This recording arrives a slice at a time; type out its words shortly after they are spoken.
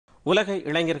உலக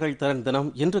இளைஞர்கள் திறன் தினம்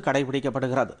இன்று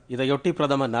கடைபிடிக்கப்படுகிறது. இதையொட்டி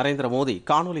பிரதமர் நரேந்திர மோடி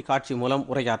காணொலி காட்சி மூலம்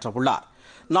உரையாற்றவுள்ளார்.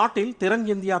 நாட்டில் திறன்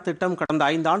இந்தியா திட்டம் கடந்த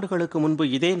 5 ஆண்டுகளுக்கு முன்பு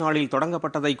இதே நாளில்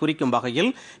தொடங்கப்பட்டதை குறிக்கும்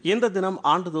வகையில் இந்த தினம்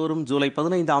ஆண்டுதோறும் ஜூலை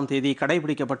 15ஆம் தேதி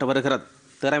கடைபிடிக்கப்பட்டு வருகிறது.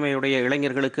 திறமையுடைய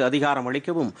இளைஞர்களுக்கு அதிகாரம்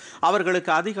அளிக்கவும்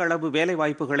அவர்களுக்கு அதிக அளவு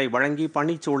வேலைவாய்ப்புகளை வழங்கி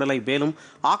பணிச்சூழலை மேலும்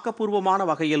ஆக்கப்பூர்வமான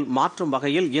வகையில் மாற்றும்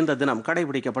வகையில் இந்த தினம்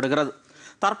கடைபிடிக்கப்படுகிறது.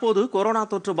 தற்போது கொரோனா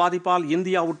தொற்று பாதிப்பால்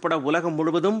இந்தியா உட்பட உலகம்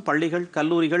முழுவதும் பள்ளிகள்,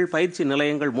 கல்லூரிகள், பயிற்சி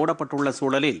நிலையங்கள் மூடப்பட்டுள்ள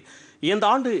சூழலில் இந்த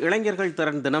ஆண்டு இளைஞர்கள்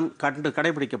திறன் தினம்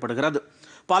கடைபிடிக்கப்படுகிறது.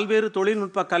 பல்வேறு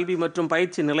தொழில்நுட்ப கல்வி மற்றும்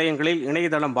பயிற்சி நிலையங்களில்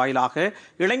இணையதளம் வாயிலாக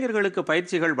இளைஞர்களுக்கு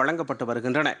பயிற்சிகள் வழங்கப்பட்டு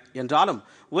வருகின்றன. என்றாலும்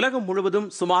உலகம் முழுவதும்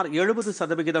சுமார்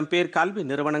 70% பேர் கல்வி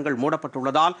நிறுவனங்கள்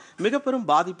மூடப்பட்டுள்ளதால் மிக பெரும்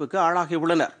பாதிப்புக்கு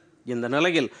ஆளாகியுள்ளனர். இந்த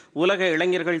நிலையில் உலக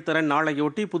இளைஞர்கள் திறன்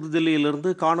நாளையொட்டி புதுதில்லியிலிருந்து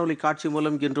காணொலி காட்சி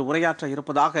மூலம் இன்று உரையாற்ற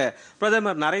இருப்பதாக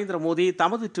பிரதமர் நரேந்திர மோடி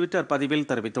தமது ட்விட்டர் பதிவில்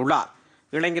தெரிவித்துள்ளார்.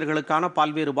 இளைஞர்களுக்கான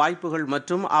பல்வேறு வாய்ப்புகள்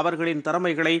மற்றும் அவர்களின்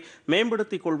திறமைகளை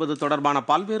மேம்படுத்திக் கொள்வது தொடர்பான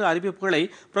பல்வேறு அறிவிப்புகளை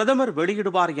பிரதமர்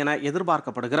வெளியிடுவார் என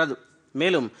எதிர்பார்க்கப்படுகிறது.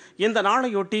 மேலும் இந்த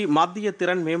நாளையொட்டி மத்திய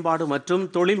திறன் மேம்பாடு மற்றும்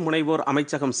தொழில் முனைவோர்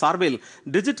அமைச்சகம் சார்பில்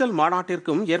டிஜிட்டல்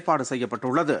மாநாட்டிற்கும் ஏற்பாடு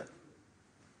செய்யப்பட்டுள்ளது.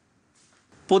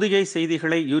 பொதிகை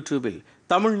செய்திகளை யூடியூபில்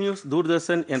தமிழ் நியூஸ்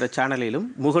தூர்தர்ஷன் என்ற சேனலிலும்,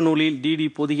 முகநூலில் டிடி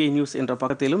பொதிகை நியூஸ் என்ற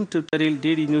பக்கத்திலும், ட்விட்டரில்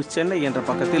டிடி நியூஸ் சென்னை என்ற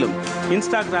பக்கத்திலும்,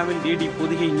 இன்ஸ்டாகிராமில் டிடி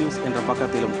பொதிகை நியூஸ் என்ற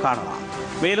பக்கத்திலும் காணலாம்.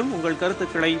 மேலும் உங்கள்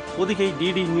கருத்துக்களை பொதிகை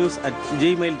DD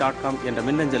news@gmail.com என்ற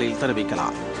மின்னஞ்சலில்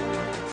தெரிவிக்கலாம்.